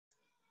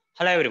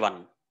Hello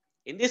everyone.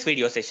 In this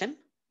video session,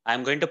 I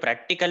am going to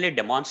practically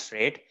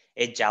demonstrate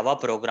a Java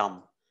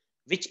program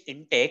which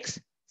intakes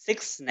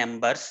 6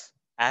 numbers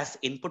as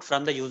input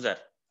from the user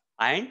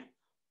and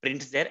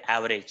prints their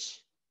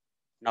average.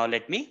 Now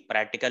let me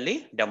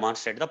practically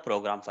demonstrate the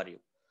program for you.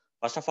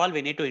 First of all,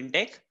 we need to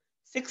intake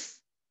 6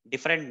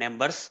 different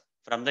numbers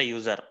from the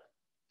user.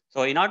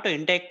 So in order to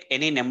intake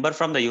any number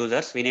from the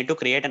users, we need to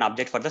create an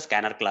object for the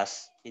scanner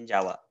class in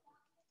Java.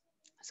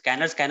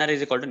 Scanner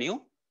is equal to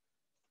new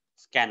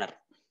scanner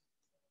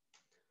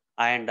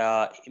and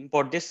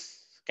import this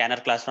scanner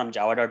class from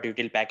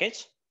java.util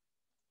package,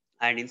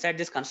 and inside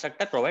this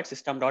constructor provide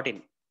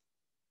system.in.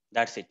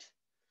 That's it.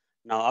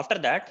 Now after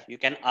that you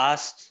can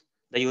ask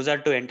the user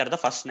to enter the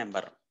first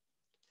number.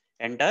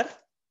 Enter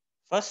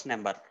first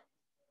number.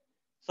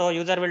 So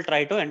user will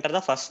try to enter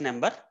the first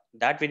number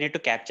that we need to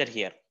capture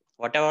here.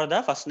 Whatever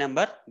the first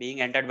number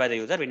being entered by the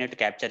user, we need to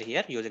capture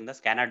here using the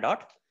scanner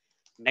dot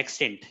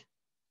next int.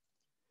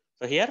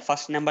 So here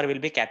first number will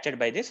be captured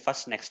by this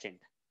first next int.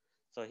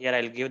 So here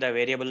I'll give the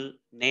variable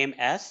name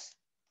as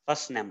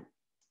first name,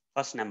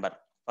 first number,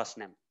 first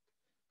name.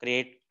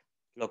 Create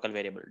local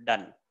variable.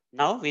 Done.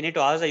 Now we need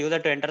to ask the user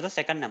to enter the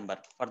second number.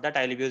 For that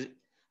I'll be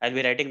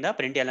writing the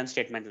println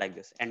statement like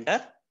this.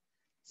 Enter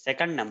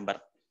second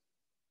number.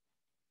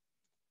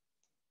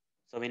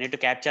 So we need to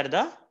capture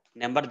the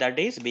number that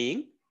is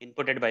being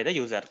inputted by the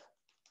user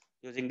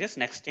using this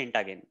next int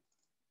again.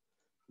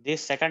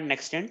 This second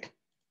next int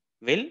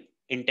will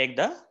intake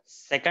the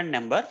second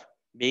number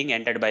being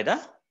entered by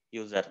the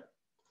user.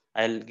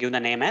 I'll give the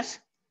name as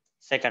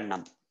second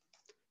num.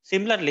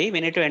 Similarly,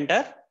 we need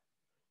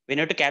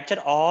to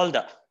capture all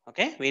the,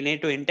 okay, we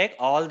need to intake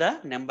all the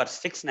numbers,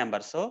 6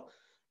 numbers. So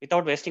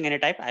without wasting any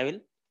time, I will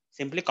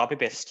simply copy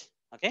paste.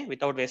 Okay,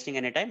 without wasting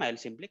any time, I will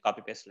simply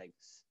copy paste like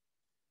this.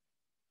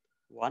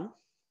 1,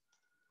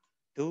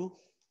 2,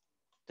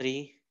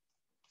 3,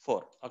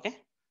 4. Okay,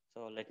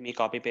 so let me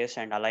copy paste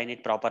and align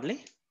it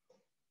properly.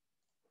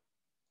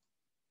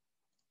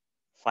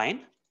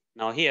 Fine.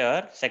 Now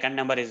here second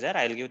number is there.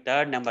 I will give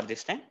third number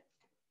this time.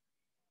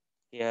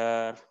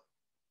 Here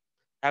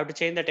I have to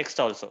change the text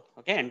also.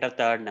 Okay, enter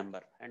third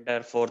number,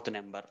 enter fourth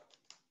number.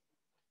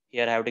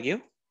 Here I have to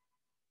give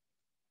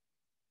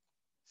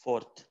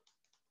fourth.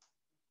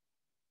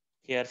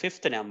 Here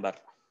fifth number.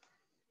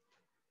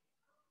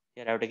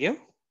 Here I have to give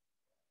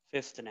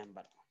fifth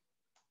number.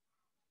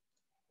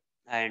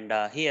 And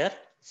here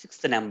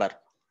sixth number.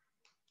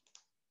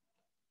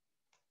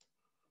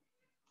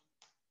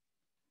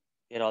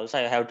 Here also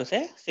I have to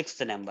say sixth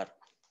number.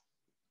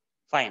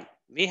 Fine.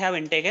 We have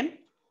taken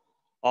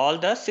all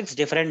the 6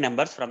 different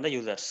numbers from the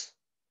users.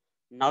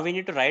 Now we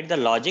need to write the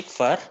logic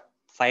for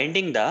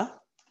finding the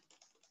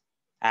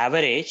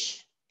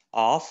average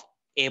of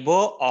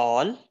above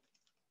all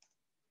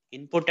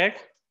inputted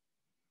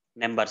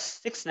numbers.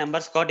 6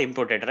 numbers got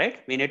inputted, right?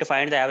 We need to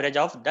find the average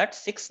of that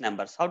 6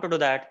 numbers. How to do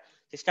that?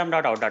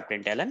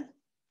 System.out.println.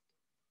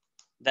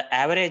 The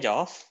average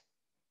of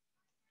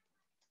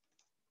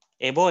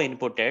above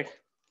inputted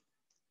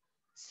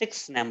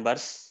 6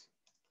 numbers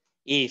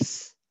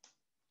is,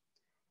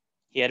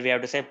 here we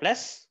have to say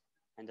plus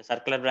and the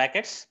circular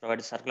brackets, provide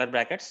the circular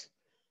brackets.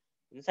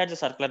 Inside the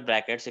circular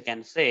brackets, you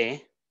can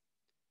say,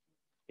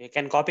 you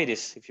can copy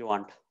this if you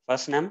want.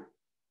 First name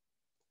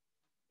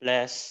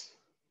plus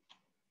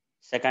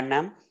second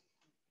name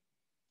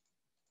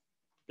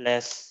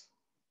plus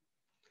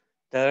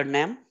third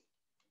name.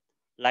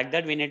 Like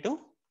that, we need to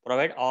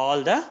provide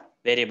all the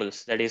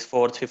variables, that is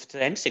fourth, fifth,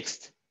 and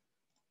sixth.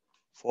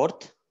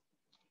 Fourth,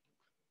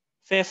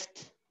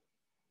 fifth,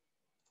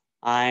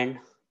 and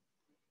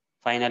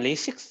finally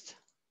sixth.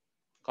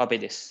 Copy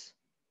this.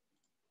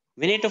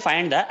 We need to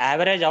find the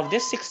average of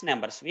these 6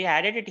 numbers. We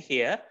added it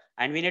here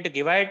and we need to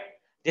divide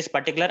this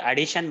particular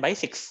addition by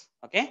 6.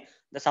 Okay.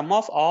 The sum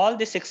of all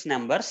the 6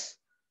 numbers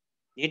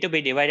need to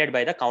be divided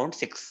by the count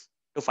 6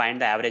 to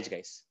find the average,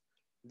 guys.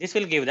 This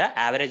will give the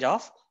average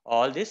of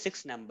all these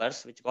 6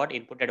 numbers which got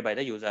inputted by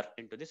the user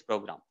into this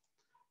program.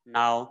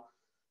 Now,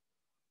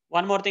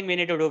 one more thing we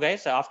need to do,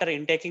 guys. After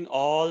intaking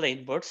all the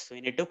inputs,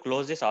 we need to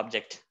close this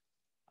object.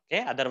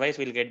 Okay. Otherwise,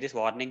 we'll get this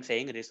warning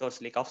saying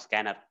resource leak of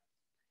scanner.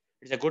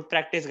 It's a good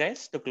practice,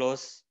 guys, to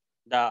close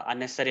the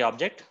unnecessary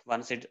object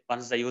once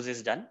the use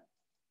is done,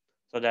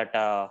 so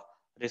that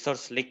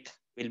resource leak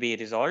will be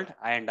resolved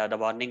and the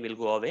warning will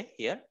go away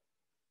here.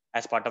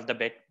 As part of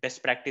the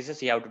best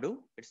practices you have to do.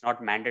 It's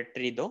not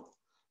mandatory though.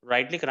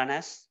 Right click, run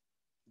as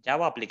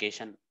Java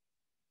application.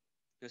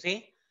 You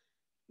see,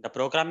 the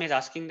program is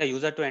asking the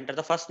user to enter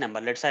the first number.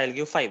 Let's say I'll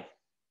give 5,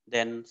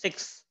 then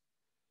 6,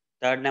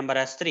 third number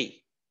as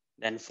 3,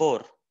 then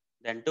 4,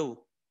 then 2,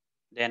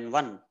 then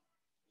 1.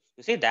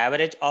 You see, the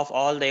average of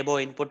all the above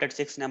inputted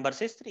 6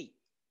 numbers is 3.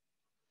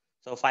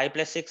 So 5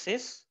 plus 6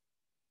 is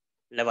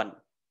 11,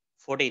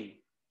 14,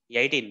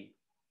 18,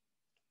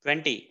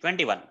 20,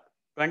 21.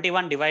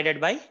 21 divided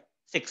by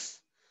 6.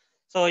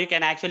 So you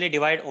can actually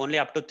divide only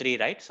up to 3,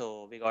 right?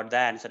 So we got the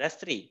answer as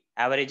 3.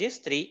 Average is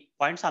 3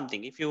 point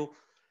something. If you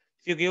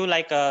give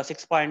like a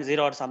 6.0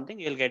 or something,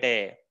 you'll get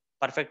a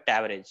perfect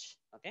average.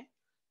 Okay.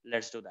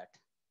 Let's do that.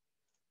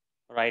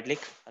 Right click,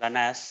 run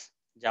as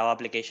Java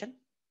application.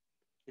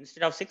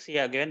 Instead of 6, you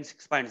have given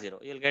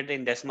 6.0. You'll get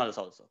in decimals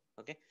also.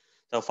 Okay.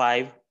 So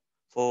 5,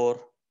 4,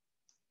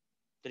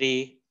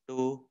 3,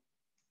 2,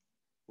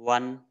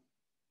 1.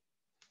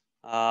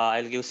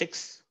 I'll give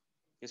 6.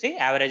 You see,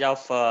 average of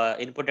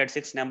inputted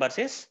 6 numbers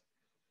is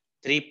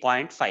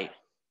 3.5.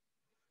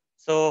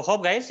 So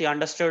hope guys you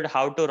understood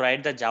how to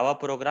write the Java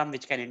program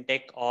which can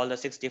intake all the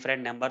 6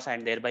 different numbers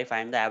and thereby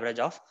find the average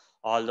of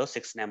all those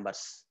 6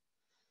 numbers.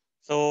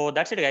 So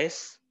that's it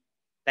guys.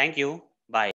 Thank you. Bye.